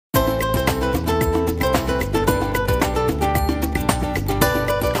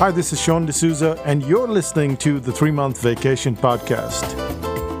Hi, this is Sean D'Souza, and you're listening to the 3-Month Vacation Podcast.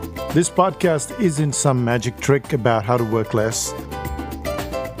 This podcast isn't some magic trick about how to work less.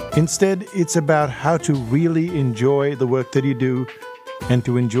 Instead, it's about how to really enjoy the work that you do and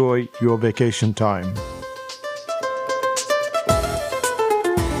to enjoy your vacation time.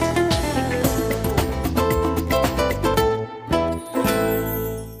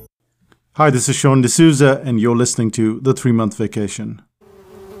 Hi, this is Sean D'Souza, and you're listening to the 3-Month Vacation.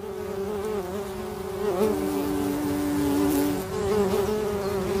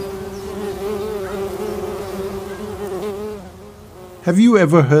 Have you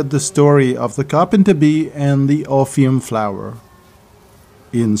ever heard the story of the carpenter bee and the Orpheum flower?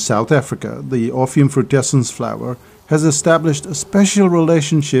 In South Africa, the Orpheum frutescens flower has established a special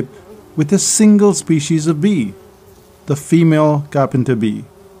relationship with a single species of bee, the female carpenter bee.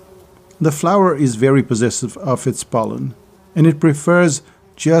 The flower is very possessive of its pollen, and it prefers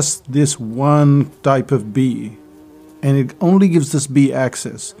just this one type of bee, and it only gives this bee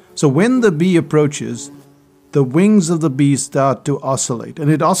access. So when the bee approaches, the wings of the bee start to oscillate,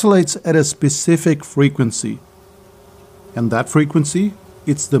 and it oscillates at a specific frequency. And that frequency,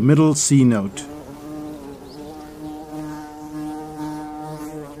 it's the middle C note.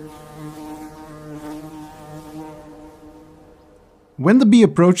 When the bee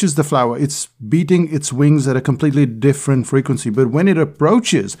approaches the flower, it's beating its wings at a completely different frequency, but when it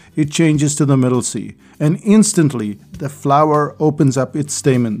approaches, it changes to the middle C, and instantly the flower opens up its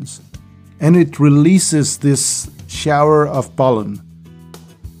stamens. And it releases this shower of pollen.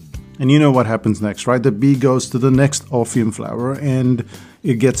 And you know what happens next, right? The bee goes to the next Orpheum flower and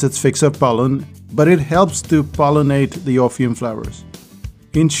it gets its fix of pollen, but it helps to pollinate the Orpheum flowers.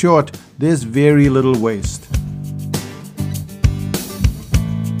 In short, there's very little waste.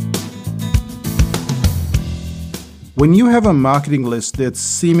 When you have a marketing list that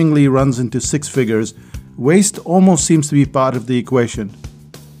seemingly runs into 6 figures, waste almost seems to be part of the equation.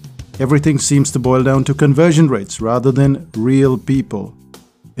 Everything seems to boil down to conversion rates rather than real people.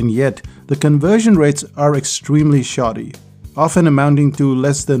 And yet, the conversion rates are extremely shoddy, often amounting to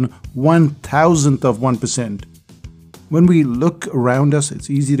less than 1,000th of 1%. When we look around us,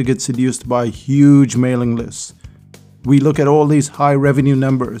 it's easy to get seduced by huge mailing lists. We look at all these high revenue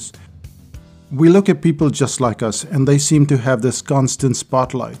numbers. We look at people just like us, and they seem to have this constant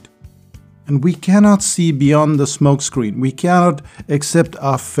spotlight. And we cannot see beyond the smokescreen. We cannot accept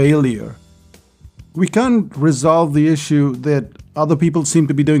our failure. We can't resolve the issue that other people seem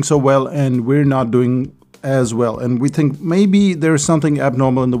to be doing so well and we're not doing as well. And we think maybe there's something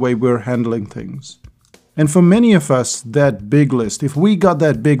abnormal in the way we're handling things. And for many of us, that big list, if we got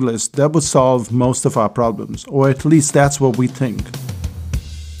that big list, that would solve most of our problems. Or at least that's what we think.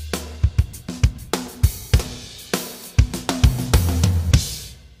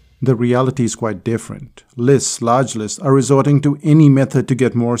 The reality is quite different. Lists, large lists, are resorting to any method to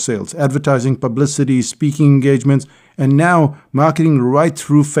get more sales. Advertising, publicity, speaking engagements, and now marketing right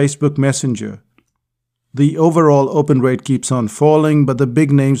through Facebook Messenger. The overall open rate keeps on falling, but the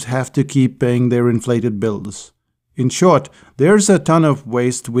big names have to keep paying their inflated bills. In short, there's a ton of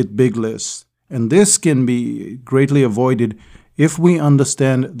waste with big lists, and this can be greatly avoided if we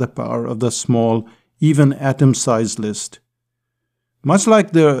understand the power of the small, even atom-sized list. Much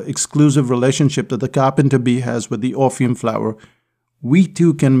like the exclusive relationship that the carpenter bee has with the Orpheum flower, we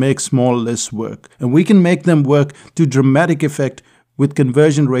too can make small lists work, and we can make them work to dramatic effect with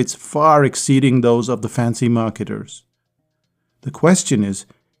conversion rates far exceeding those of the fancy marketers. The question is,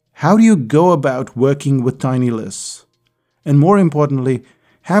 how do you go about working with tiny lists? And more importantly,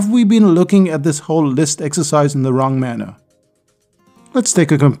 have we been looking at this whole list exercise in the wrong manner? Let's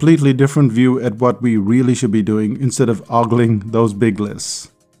take a completely different view at what we really should be doing instead of ogling those big lists.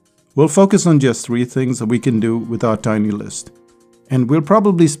 We'll focus on just 3 things that we can do with our tiny list. And we'll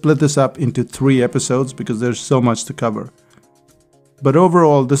probably split this up into 3 episodes because there's so much to cover. But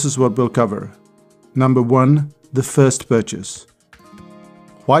overall, this is what we'll cover. Number 1, the first purchase.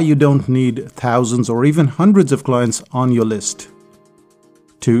 Why you don't need thousands or even hundreds of clients on your list.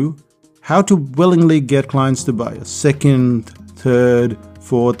 2, how to willingly get clients to buy a second, third,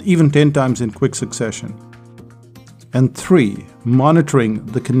 fourth, even 10 times in quick succession. And 3, monitoring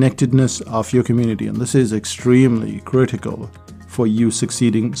the connectedness of your community. And this is extremely critical for you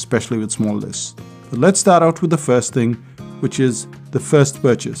succeeding, especially with small lists. But let's start out with the first thing, which is the first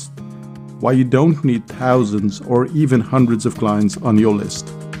purchase. Why you don't need thousands or even hundreds of clients on your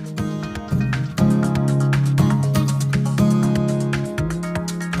list.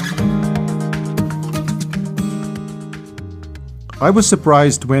 I was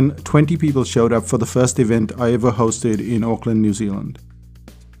surprised when 20 people showed up for the first event I ever hosted in Auckland, New Zealand.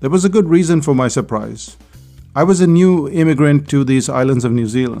 There was a good reason for my surprise. I was a new immigrant to these islands of New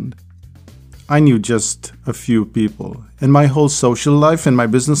Zealand. I knew just a few people, and my whole social life and my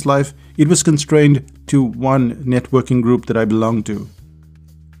business life, it was constrained to one networking group that I belonged to.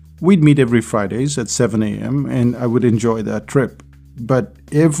 We'd meet every Fridays at 7 a.m. and I would enjoy that trip. But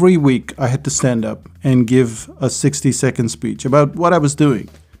every week I had to stand up and give a 60-second speech about what I was doing.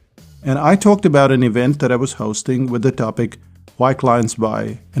 And I talked about an event that I was hosting with the topic, why clients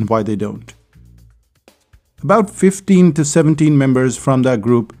buy and why they don't. About 15 to 17 members from that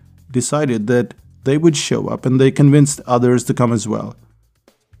group decided that they would show up, and they convinced others to come as well.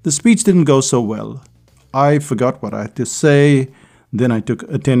 The speech didn't go so well. I forgot what I had to say. Then I took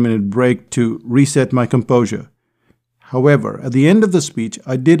a 10-minute break to reset my composure. However, at the end of the speech,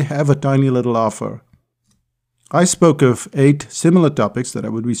 I did have a tiny little offer. I spoke of 8 similar topics that I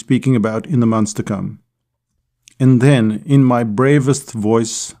would be speaking about in the months to come. And then, in my bravest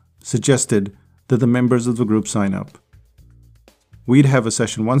voice, suggested that the members of the group sign up. We'd have a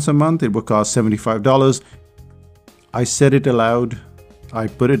session once a month. It would cost $75. I said it aloud. I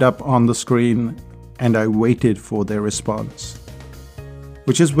put it up on the screen, and I waited for their response.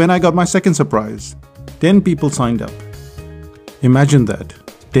 Which is when I got my second surprise. 10 people signed up. Imagine that.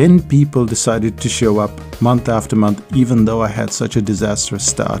 10 people decided to show up month after month, even though I had such a disastrous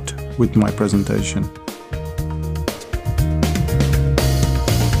start with my presentation.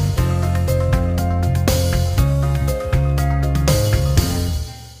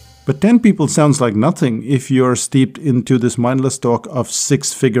 But 10 people sounds like nothing if you're steeped into this mindless talk of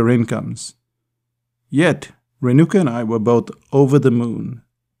 6-figure incomes. Yet, Renuka and I were both over the moon,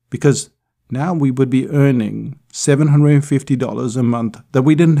 because now we would be earning $750 a month that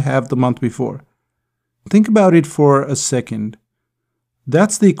we didn't have the month before. Think about it for a second.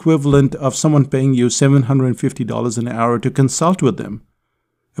 That's the equivalent of someone paying you $750 an hour to consult with them.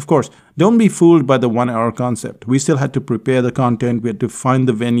 Of course, don't be fooled by the 1-hour concept. We still had to prepare the content, we had to find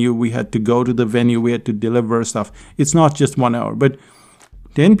the venue, we had to go to the venue, we had to deliver stuff. It's not just 1 hour, but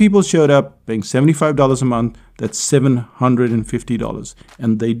 10 people showed up paying $75 a month, that's $750,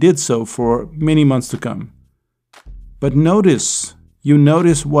 and they did so for many months to come. But you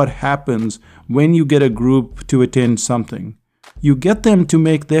notice what happens when you get a group to attend something. You get them to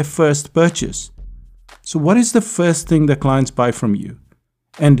make their first purchase. So what is the first thing that clients buy from you?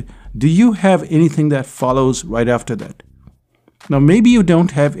 And do you have anything that follows right after that? Now, maybe you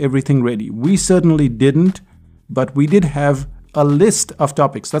don't have everything ready. We certainly didn't, but we did have a list of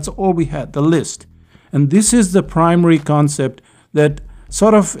topics. That's all we had, the list. And this is the primary concept that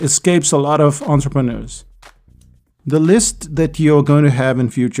sort of escapes a lot of entrepreneurs. The list that you're going to have in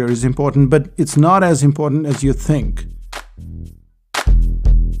future is important, but it's not as important as you think.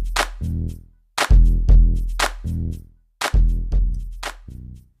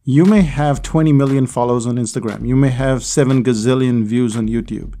 You may have 20 million followers on Instagram. You may have 7 gazillion views on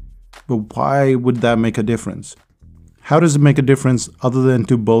YouTube. But why would that make a difference? How does it make a difference other than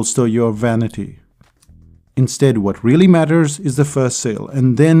to bolster your vanity? Instead, what really matters is the first sale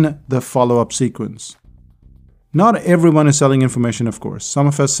and then the follow-up sequence. Not everyone is selling information, of course. Some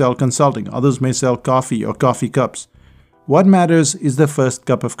of us sell consulting. Others may sell coffee or coffee cups. What matters is the first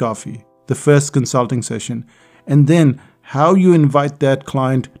cup of coffee, the first consulting session, and then how you invite that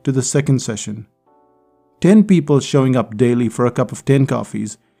client to the second session. 10 people showing up daily for a cup of 10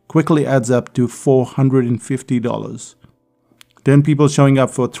 coffees quickly adds up to $450. 10 people showing up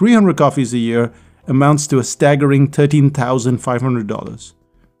for 300 coffees a year amounts to a staggering $13,500.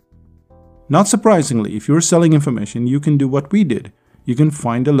 Not surprisingly, if you're selling information, you can do what we did. You can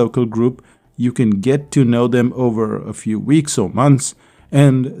find a local group, you can get to know them over a few weeks or months,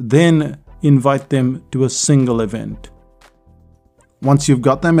 and then invite them to a single event. Once you've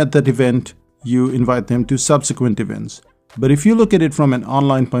got them at that event, you invite them to subsequent events. But if you look at it from an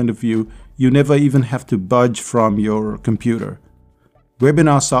online point of view, you never even have to budge from your computer.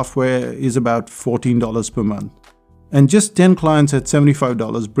 Webinar software is about $14 per month. And just 10 clients at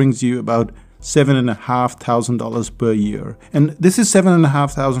 $75 brings you about $7,500 per year. And this is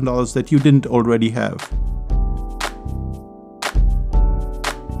 $7,500 that you didn't already have.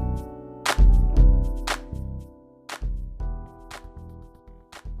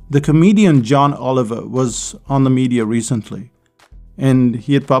 The comedian John Oliver was on the media recently, and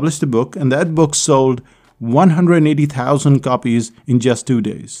he had published a book, and that book sold 180,000 copies in just 2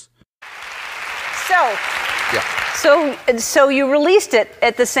 days. So you released it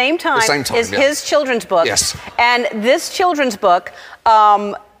at the same time as his children's book. Yes. And this children's book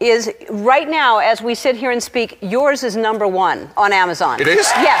is right now, as we sit here and speak, yours is #1 on Amazon. It is?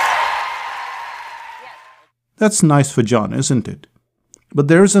 Yes. That's nice for John, isn't it? But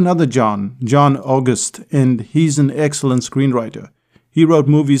there's another John, John August, and he's an excellent screenwriter. He wrote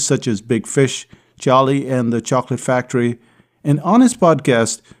movies such as Big Fish, Charlie and the Chocolate Factory, and on his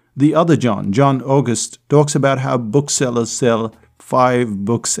podcast, the other John, John August, talks about how booksellers sell 5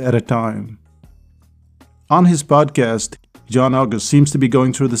 books at a time. On his podcast, John August seems to be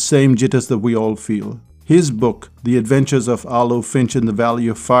going through the same jitters that we all feel. His book, The Adventures of Arlo Finch in the Valley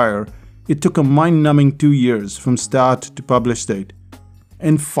of Fire, it took a mind-numbing 2 years from start to publish date.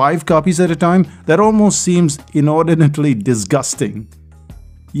 And 5 copies at a time? That almost seems inordinately disgusting.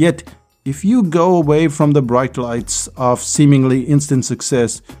 Yet, if you go away from the bright lights of seemingly instant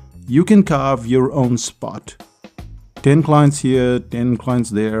success, you can carve your own spot. 10 clients here, 10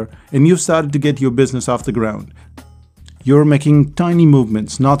 clients there, and you've started to get your business off the ground. You're making tiny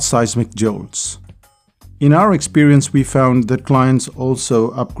movements, not seismic jolts. In our experience, we found that clients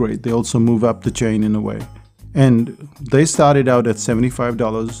also upgrade. They also move up the chain in a way. And they started out at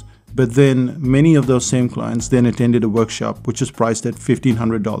 $75, but then many of those same clients then attended a workshop which was priced at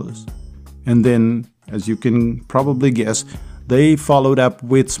 $1,500. And then, as you can probably guess, they followed up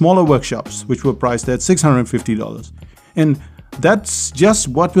with smaller workshops which were priced at $650. And that's just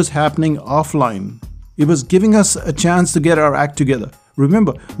what was happening offline. It was giving us a chance to get our act together.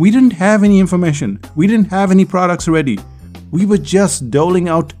 Remember, we didn't have any information. We didn't have any products ready. We were just doling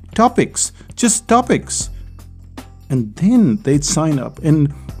out topics, just topics. And then they'd sign up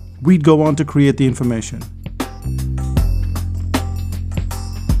and we'd go on to create the information.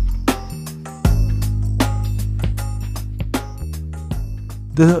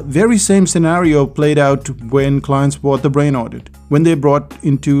 The very same scenario played out when clients bought the brain audit, when they brought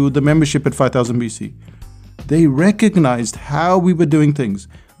into the membership at 5000 BC. They recognized how we were doing things.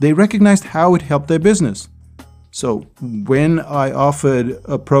 They recognized how it helped their business. So when I offered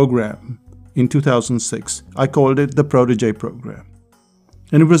a program in 2006, I called it the Protégé Program.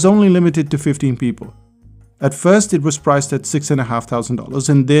 And it was only limited to 15 people. At first, it was priced at $6,500,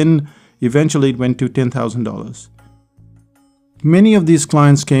 and then eventually it went to $10,000. Many of these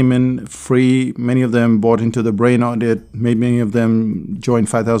clients came in free. Many of them bought into the brain audit. Many of them joined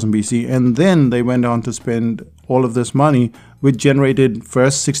 5000 BC. And then they went on to spend all of this money, which generated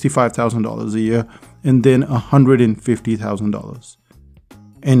first $65,000 a year and then $150,000.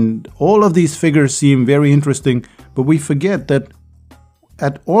 And all of these figures seem very interesting, but we forget that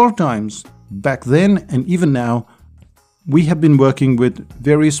at all times, back then and even now, we have been working with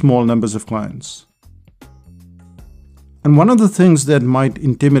very small numbers of clients. And one of the things that might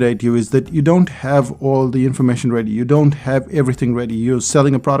intimidate you is that you don't have all the information ready. You don't have everything ready. You're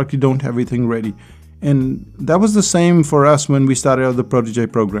selling a product, you don't have everything ready. And that was the same for us when we started out the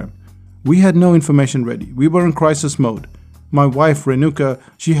Protégé program. We had no information ready. We were in crisis mode. My wife, Renuka,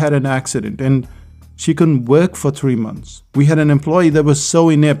 she had an accident and she couldn't work for 3 months. We had an employee that was so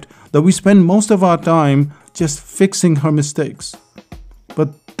inept that we spent most of our time just fixing her mistakes.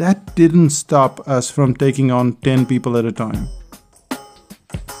 But that didn't stop us from taking on 10 people at a time.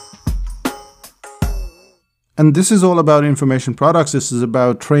 And this is all about information products. This is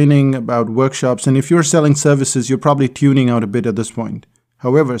about training, about workshops. And if you're selling services, you're probably tuning out a bit at this point.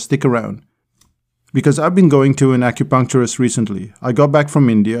 However, stick around. Because I've been going to an acupuncturist recently. I got back from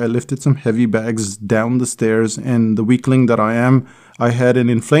India, I lifted some heavy bags down the stairs, and the weakling that I am, I had an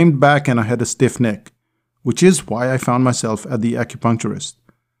inflamed back and I had a stiff neck, which is why I found myself at the acupuncturist.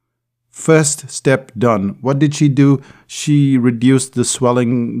 First step done. What did she do? She reduced the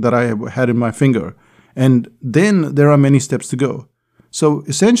swelling that I had in my finger. And then there are many steps to go. So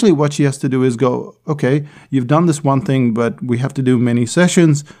essentially what she has to do is go, okay, you've done this one thing, but we have to do many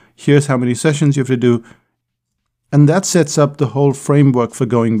sessions. Here's how many sessions you have to do. And that sets up the whole framework for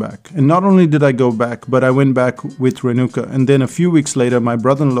going back. And not only did I go back, but I went back with Renuka. And then a few weeks later, my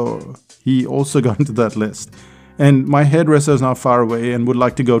brother-in-law, he also got into that list. And my hairdresser is now far away and would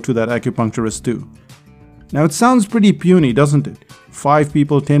like to go to that acupuncturist too. Now it sounds pretty puny, doesn't it? 5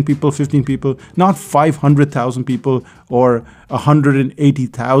 people, 10 people, 15 people, not 500,000 people or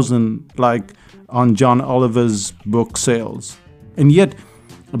 180,000 like on John Oliver's book sales. And yet,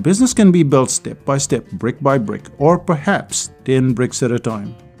 a business can be built step by step, brick by brick, or perhaps 10 bricks at a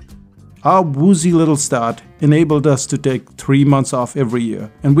time. Our woozy little start enabled us to take 3 months off every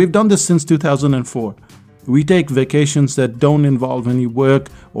year, and we've done this since 2004. We take vacations that don't involve any work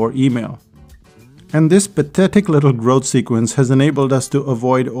or email. And this pathetic little growth sequence has enabled us to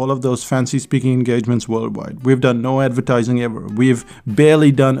avoid all of those fancy speaking engagements worldwide. We've done no advertising ever. We've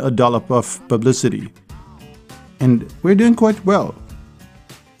barely done a dollop of publicity. And we're doing quite well.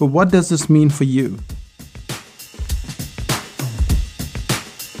 But what does this mean for you?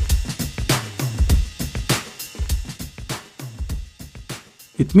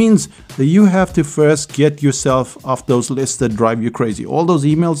 It means that you have to first get yourself off those lists that drive you crazy. All those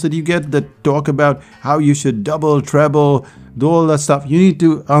emails that you get that talk about how you should double, treble, do all that stuff, you need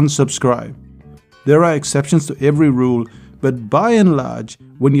to unsubscribe. There are exceptions to every rule, but by and large,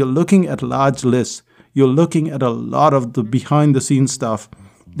 when you're looking at large lists, you're looking at a lot of the behind-the-scenes stuff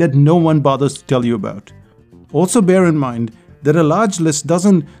that no one bothers to tell you about. Also bear in mind that a large list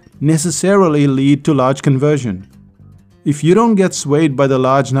doesn't necessarily lead to large conversion. If you don't get swayed by the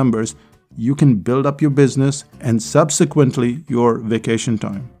large numbers, you can build up your business and subsequently your vacation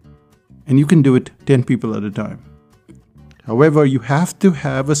time. And you can do it 10 people at a time. However, you have to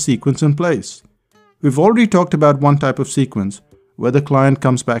have a sequence in place. We've already talked about one type of sequence where the client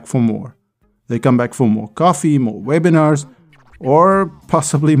comes back for more. They come back for more coffee, more webinars, or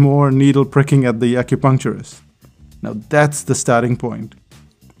possibly more needle pricking at the acupuncturist. Now that's the starting point.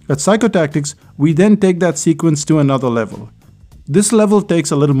 At Psychotactics, we then take that sequence to another level. This level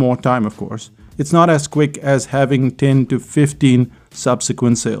takes a little more time, of course. It's not as quick as having 10 to 15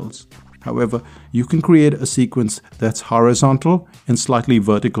 subsequent sales. However, you can create a sequence that's horizontal and slightly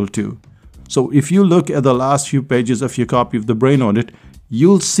vertical too. So if you look at the last few pages of your copy of the Brain Audit,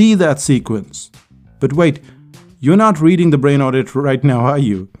 you'll see that sequence. But wait, you're not reading the Brain Audit right now, are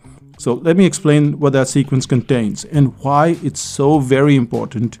you? So let me explain what that sequence contains and why it's so very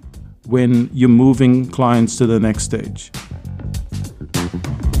important when you're moving clients to the next stage.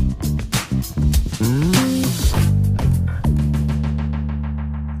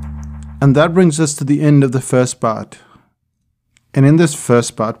 And that brings us to the end of the first part. And in this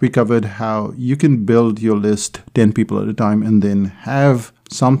first part, we covered how you can build your list 10 people at a time and then have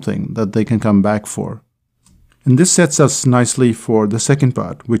something that they can come back for. And this sets us nicely for the second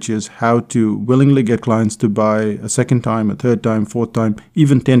part, which is how to willingly get clients to buy a second time, a third time, fourth time,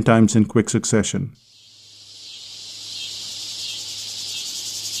 even 10 times in quick succession.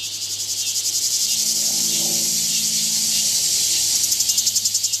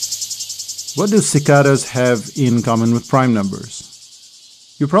 What do cicadas have in common with prime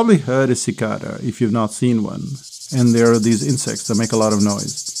numbers? You've probably heard a cicada if you've not seen one, and there are these insects that make a lot of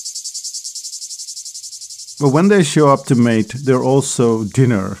noise. But when they show up to mate, they're also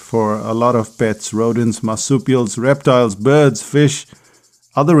dinner for a lot of pets, rodents, marsupials, reptiles, birds, fish,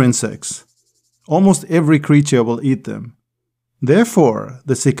 other insects. Almost every creature will eat them. Therefore,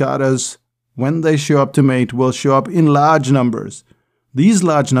 the cicadas, when they show up to mate, will show up in large numbers. These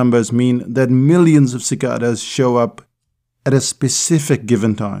large numbers mean that millions of cicadas show up at a specific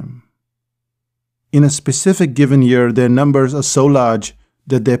given time. In a specific given year, their numbers are so large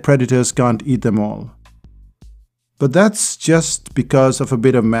that their predators can't eat them all. But that's just because of a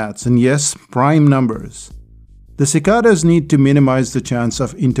bit of maths, and yes, prime numbers. The cicadas need to minimize the chance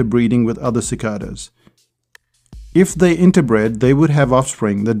of interbreeding with other cicadas. If they interbred, they would have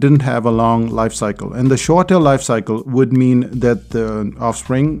offspring that didn't have a long life cycle, and the shorter life cycle would mean that the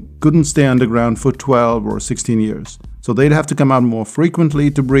offspring couldn't stay underground for 12 or 16 years. So they'd have to come out more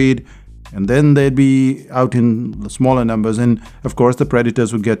frequently to breed, and then they'd be out in smaller numbers, and of course the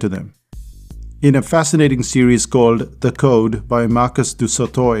predators would get to them. In a fascinating series called The Code by Marcus du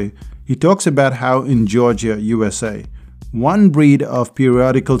Sautoy, he talks about how in Georgia, USA, one breed of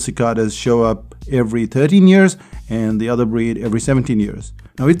periodical cicadas show up every 13 years and the other breed every 17 years.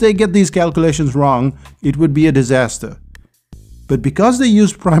 Now, if they get these calculations wrong, it would be a disaster. But because they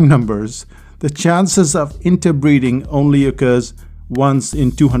use prime numbers, the chances of interbreeding only occurs once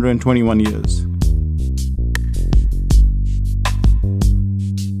in 221 years.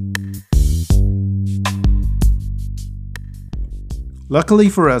 Luckily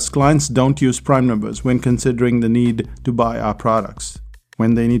for us, clients don't use prime numbers when considering the need to buy our products,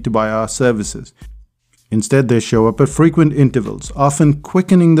 when they need to buy our services. Instead, they show up at frequent intervals, often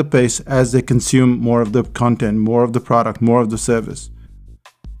quickening the pace as they consume more of the content, more of the product, more of the service.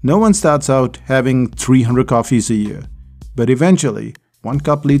 No one starts out having 300 coffees a year, but eventually, one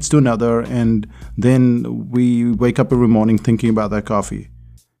cup leads to another, and then we wake up every morning thinking about that coffee.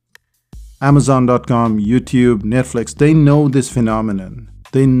 Amazon.com, YouTube, Netflix, they know this phenomenon.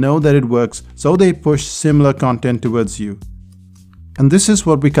 They know that it works, so they push similar content towards you. And this is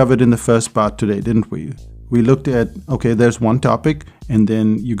what we covered in the first part today, didn't we? We looked at, okay, there's one topic, and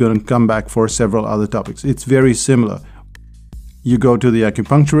then you're going to come back for several other topics. It's very similar. You go to the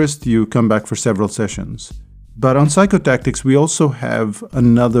acupuncturist, you come back for several sessions. But on Psychotactics, we also have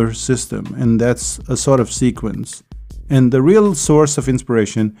another system, and that's a sort of sequence. And the real source of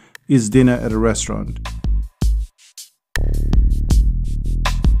inspiration is dinner at a restaurant.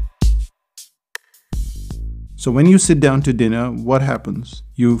 So when you sit down to dinner, what happens?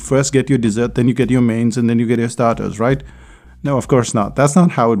 You first get your dessert, then you get your mains, and then you get your starters, right? No, of course not. That's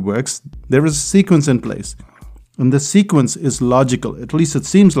not how it works. There is a sequence in place. And the sequence is logical. At least it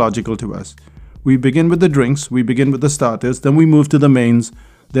seems logical to us. We begin with the drinks, we begin with the starters, then we move to the mains,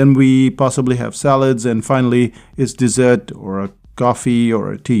 then we possibly have salads, and finally it's dessert or a coffee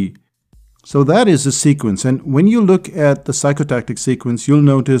or a tea. So that is the sequence. And when you look at the psychotactic sequence, you'll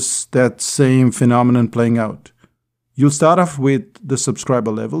notice that same phenomenon playing out. You'll start off with the subscriber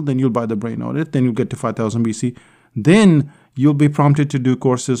level, then you'll buy the brain audit, then you'll get to 5000 BC. Then you'll be prompted to do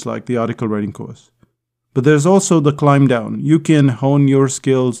courses like the article writing course. But there's also the climb down. You can hone your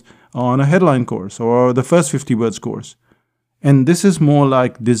skills on a headline course or the first 50 words course. And this is more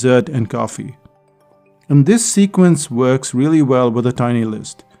like dessert and coffee. And this sequence works really well with a tiny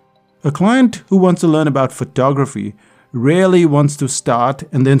list. A client who wants to learn about photography rarely wants to start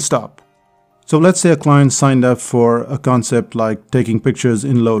and then stop. So let's say a client signed up for a concept like taking pictures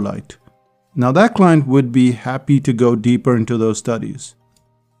in low light. Now that client would be happy to go deeper into those studies.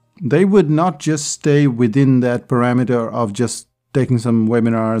 They would not just stay within that parameter of just taking some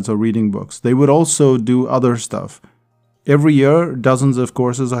webinars or reading books. They would also do other stuff. Every year, dozens of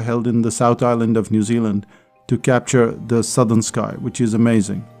courses are held in the South Island of New Zealand to capture the southern sky, which is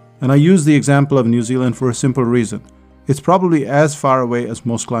amazing. And I use the example of New Zealand for a simple reason. It's probably as far away as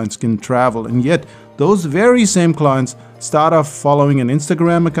most clients can travel, and yet those very same clients start off following an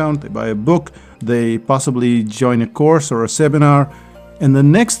Instagram account, they buy a book, they possibly join a course or a seminar, and the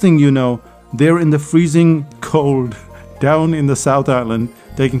next thing you know, they're in the freezing cold down in the South Island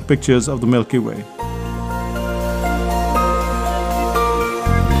taking pictures of the Milky Way.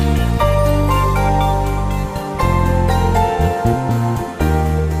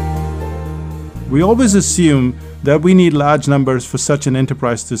 We always assume that we need large numbers for such an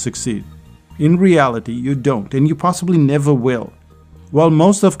enterprise to succeed. In reality, you don't, and you possibly never will. While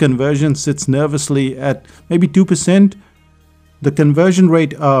most of conversion sits nervously at maybe 2%, the conversion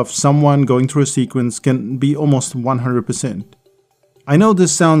rate of someone going through a sequence can be almost 100%. I know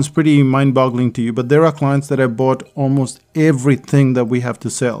this sounds pretty mind-boggling to you, but there are clients that have bought almost everything that we have to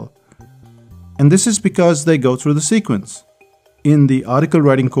sell. And this is because they go through the sequence. In the article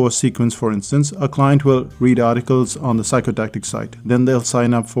writing course sequence, for instance, a client will read articles on the psychotactic site. Then they'll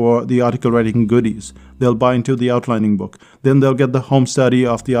sign up for the article writing goodies. They'll buy into the outlining book. Then they'll get the home study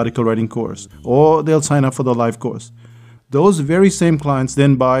of the article writing course. Or they'll sign up for the live course. Those very same clients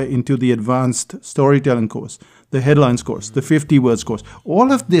then buy into the advanced storytelling course, the headlines course, the 50 words course.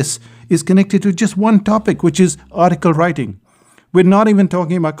 All of this is connected to just one topic, which is article writing. We're not even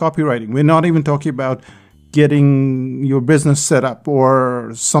talking about copywriting. We're not even talking about getting your business set up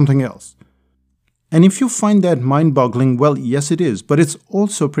or something else. And if you find that mind-boggling, well, yes, it is, but it's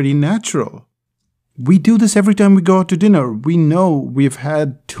also pretty natural. We do this every time we go out to dinner. We know we've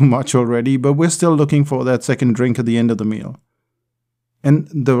had too much already, but we're still looking for that second drink at the end of the meal. And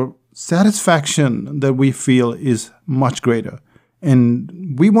the satisfaction that we feel is much greater.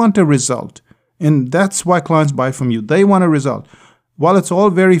 And we want a result. And that's why clients buy from you. They want a result. While it's all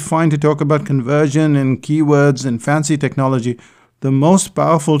very fine to talk about conversion and keywords and fancy technology, the most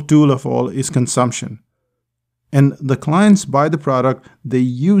powerful tool of all is consumption. And the clients buy the product, they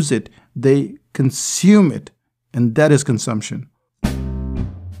use it, they consume it, and that is consumption.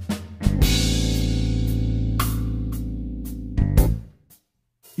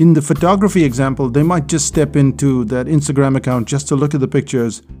 In the photography example, they might just step into that Instagram account just to look at the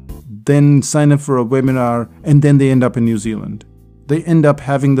pictures, then sign up for a webinar, and then they end up in New Zealand. They end up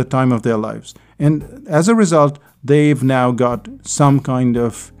having the time of their lives. And as a result, they've now got some kind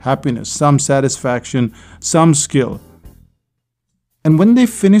of happiness, some satisfaction, some skill. And when they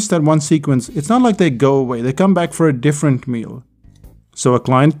finish that one sequence, it's not like they go away. They come back for a different meal. So a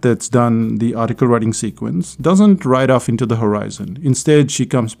client that's done the article writing sequence doesn't ride off into the horizon. Instead, she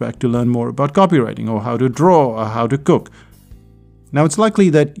comes back to learn more about copywriting or how to draw or how to cook. Now, it's likely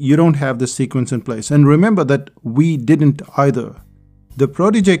that you don't have this sequence in place. And remember that we didn't either. The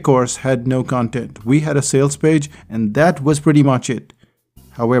Protégé course had no content. We had a sales page, and that was pretty much it.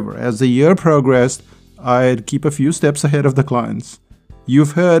 However, as the year progressed, I'd keep a few steps ahead of the clients.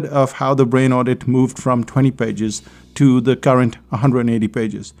 You've heard of how the brain audit moved from 20 pages to the current 180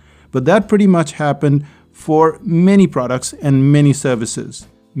 pages. But that pretty much happened for many products and many services,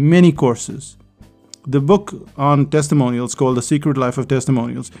 many courses. The book on testimonials called The Secret Life of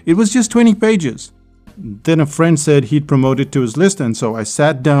Testimonials, it was just 20 pages. Then a friend said he'd promote it to his list, and so I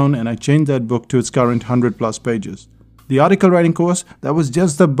sat down and I changed that book to its current 100 plus pages. The article writing course, that was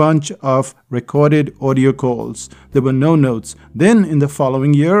just a bunch of recorded audio calls. There were no notes. Then in the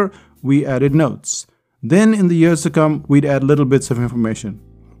following year, we added notes. Then in the years to come, we'd add little bits of information.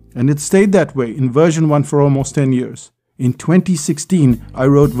 And it stayed that way in version 1 for almost 10 years. In 2016, I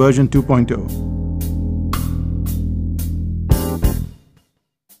wrote version 2.0.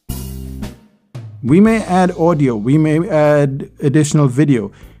 We may add audio, we may add additional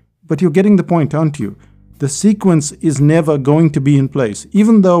video, but you're getting the point, aren't you? The sequence is never going to be in place.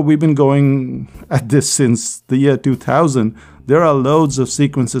 Even though we've been going at this since the year 2000, there are loads of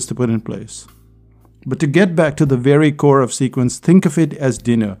sequences to put in place. But to get back to the very core of sequence, think of it as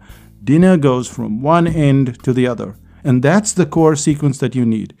dinner. Dinner goes from one end to the other. And that's the core sequence that you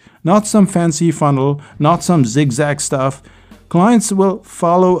need. Not some fancy funnel, not some zigzag stuff. Clients will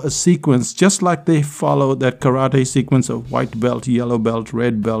follow a sequence just like they follow that karate sequence of white belt, yellow belt,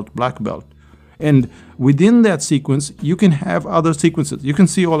 red belt, black belt. And within that sequence, you can have other sequences. You can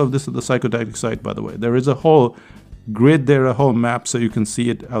see all of this at the Psychotactics site, by the way. There is a whole grid there, a whole map, so you can see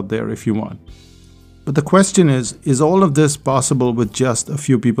it out there if you want. But the question is all of this possible with just a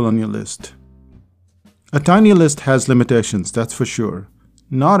few people on your list? A tiny list has limitations, that's for sure.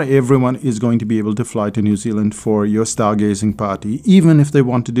 Not everyone is going to be able to fly to New Zealand for your stargazing party, even if they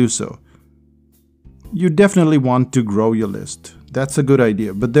want to do so. You definitely want to grow your list. That's a good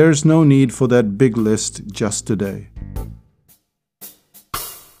idea, but there's no need for that big list just today.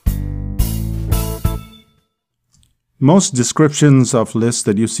 Most descriptions of lists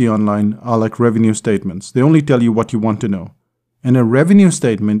that you see online are like revenue statements. They only tell you what you want to know. And a revenue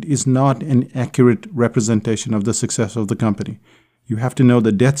statement is not an accurate representation of the success of the company. You have to know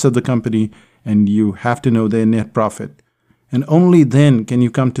the debts of the company and you have to know their net profit. And only then can you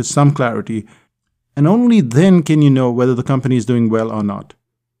come to some clarity, and only then can you know whether the company is doing well or not.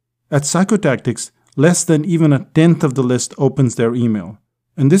 At Psychotactics, less than even 1/10 of the list opens their email.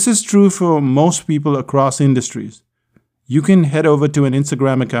 And this is true for most people across industries. You can head over to an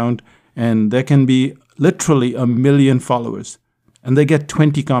Instagram account and there can be literally 1 million followers. And they get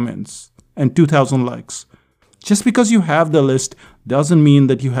 20 comments and 2,000 likes. Just because you have the list doesn't mean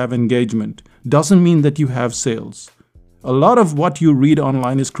that you have engagement, doesn't mean that you have sales. A lot of what you read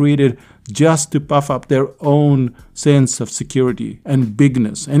online is created just to puff up their own sense of security and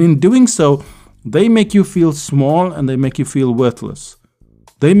bigness. And in doing so, they make you feel small and they make you feel worthless.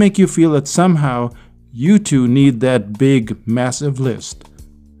 They make you feel that somehow you too need that big, massive list.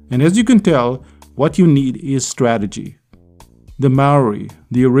 And as you can tell, what you need is strategy. The Maori,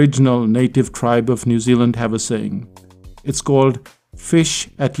 the original native tribe of New Zealand, have a saying. It's called fish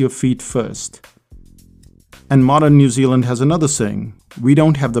at your feet first. And modern New Zealand has another saying. We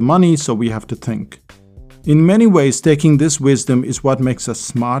don't have the money, so we have to think. In many ways, taking this wisdom is what makes us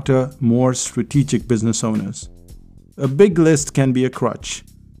smarter, more strategic business owners. A big list can be a crutch.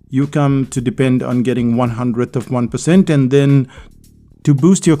 You come to depend on getting 1/100th of 1%, and then to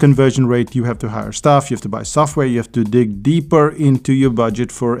boost your conversion rate, you have to hire staff, you have to buy software, you have to dig deeper into your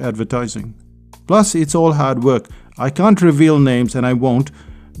budget for advertising. Plus, it's all hard work. I can't reveal names and I won't,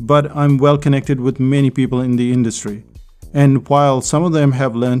 but I'm well connected with many people in the industry. And while some of them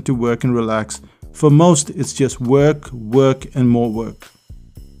have learned to work and relax, for most it's just work, work, and more work.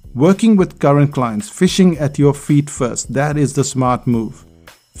 Working with current clients, fishing at your feet first, that is the smart move.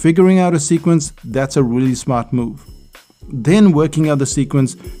 Figuring out a sequence, that's a really smart move. Then working out the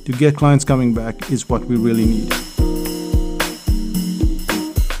sequence to get clients coming back is what we really need.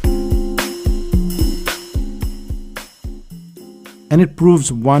 And it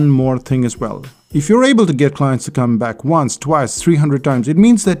proves one more thing as well. If you're able to get clients to come back once, twice, 300 times, it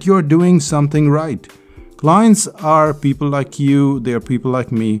means that you're doing something right. Clients are people like you, they're people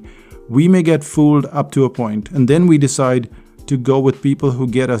like me. We may get fooled up to a point, and then we decide to go with people who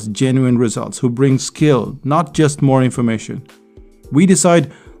get us genuine results, who bring skill, not just more information. We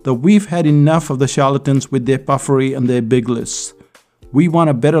decide that we've had enough of the charlatans with their puffery and their big lists. We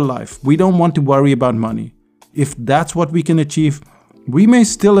want a better life. We don't want to worry about money. If that's what we can achieve, we may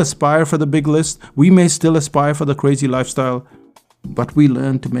still aspire for the big list, we may still aspire for the crazy lifestyle, but we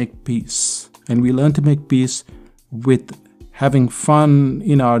learn to make peace. And we learn to make peace with having fun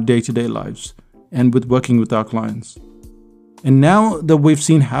in our day-to-day lives and with working with our clients. And now that we've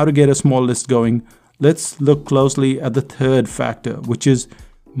seen how to get a small list going, let's look closely at the third factor, which is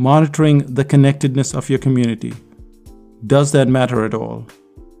monitoring the connectedness of your community. Does that matter at all?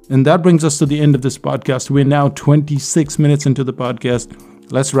 And that brings us to the end of this podcast. We're now 26 minutes into the podcast.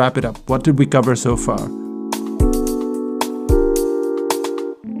 Let's wrap it up. What did we cover so far?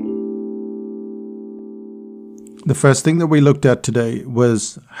 The first thing that we looked at today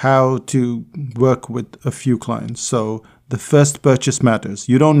was how to work with a few clients. So the first purchase matters.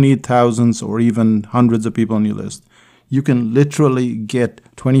 You don't need thousands or even hundreds of people on your list. You can literally get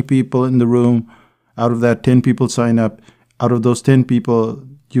 20 people in the room. Out of that, 10 people sign up. Out of those 10 people,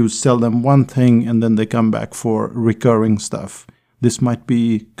 you sell them one thing and then they come back for recurring stuff. This might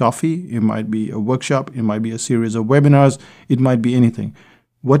be coffee, it might be a workshop, it might be a series of webinars, it might be anything.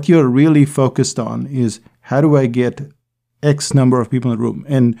 What you're really focused on is, how do I get X number of people in the room?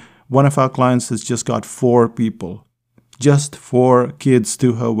 And one of our clients has just got 4 people, just 4 kids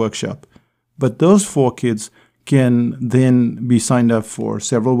to her workshop. But those 4 kids can then be signed up for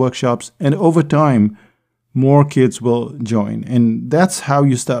several workshops, and over time, more kids will join. And that's how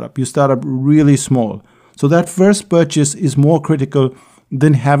you start up. You start up really small. So that first purchase is more critical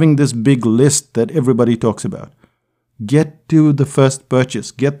than having this big list that everybody talks about. Get to the first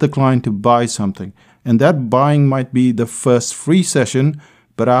purchase. Get the client to buy something. And that buying might be the first free session,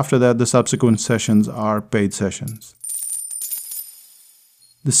 but after that, the subsequent sessions are paid sessions.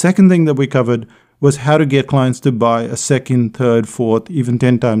 The second thing that we covered was how to get clients to buy a second, third, fourth, even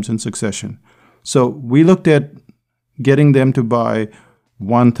 10 times in succession. So we looked at getting them to buy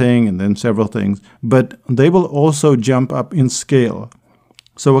one thing and then several things, but they will also jump up in scale.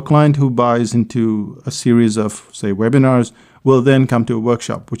 So a client who buys into a series of, say, webinars will then come to a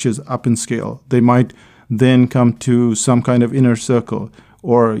workshop, which is up in scale. They might then come to some kind of inner circle,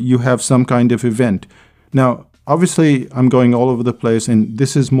 or you have some kind of event. Now, obviously, I'm going all over the place, and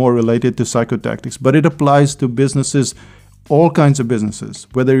this is more related to psychotactics, but it applies to businesses, all kinds of businesses,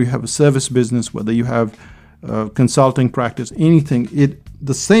 whether you have a service business, whether you have a consulting practice, anything.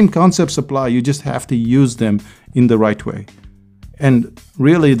 The same concepts apply. You just have to use them in the right way. And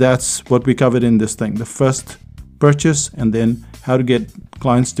really, that's what we covered in this thing. The first purchase, and then how to get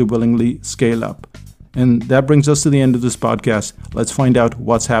clients to willingly scale up. And that brings us to the end of this podcast. Let's find out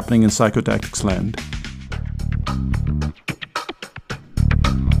what's happening in psychotactics land.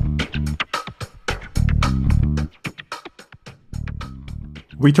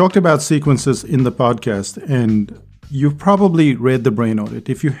 We talked about sequences in the podcast, and you've probably read the brain audit.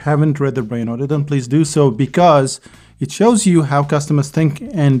 If you haven't read the brain audit, then please do so, because it shows you how customers think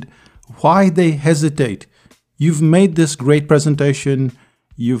and why they hesitate. You've made this great presentation,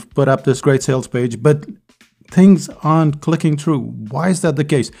 you've put up this great sales page, but things aren't clicking through. Why is that the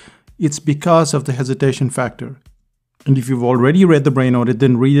case? It's because of the hesitation factor. And if you've already read the brain audit,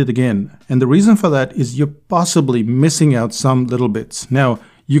 then read it again. And the reason for that is you're possibly missing out some little bits. Now,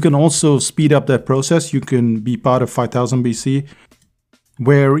 you can also speed up that process. You can be part of 5000 BC,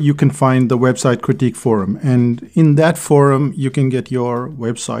 where you can find the website critique forum. And in that forum, you can get your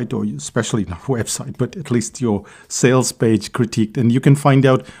website, or especially not website, but at least your sales page critiqued. And you can find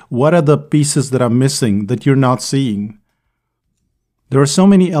out what are the pieces that are missing that you're not seeing. There are so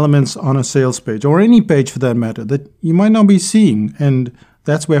many elements on a sales page, or any page for that matter, that you might not be seeing. And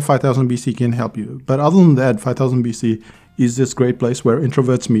that's where 5000 BC can help you. But other than that, 5000 BC is this great place where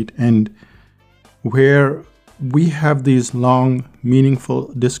introverts meet, and where we have these long,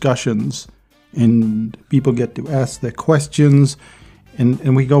 meaningful discussions, and people get to ask their questions,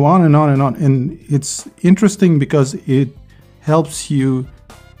 and we go on and on and on. And it's interesting because it helps you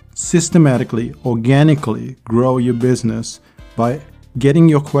systematically, organically grow your business by getting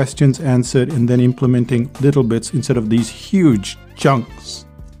your questions answered and then implementing little bits instead of these huge chunks.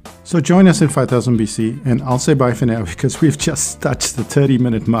 So join us in 5000 BC, and I'll say bye for now because we've just touched the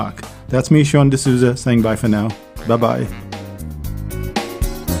 30-minute mark. That's me, Sean D'Souza, saying bye for now. Bye-bye.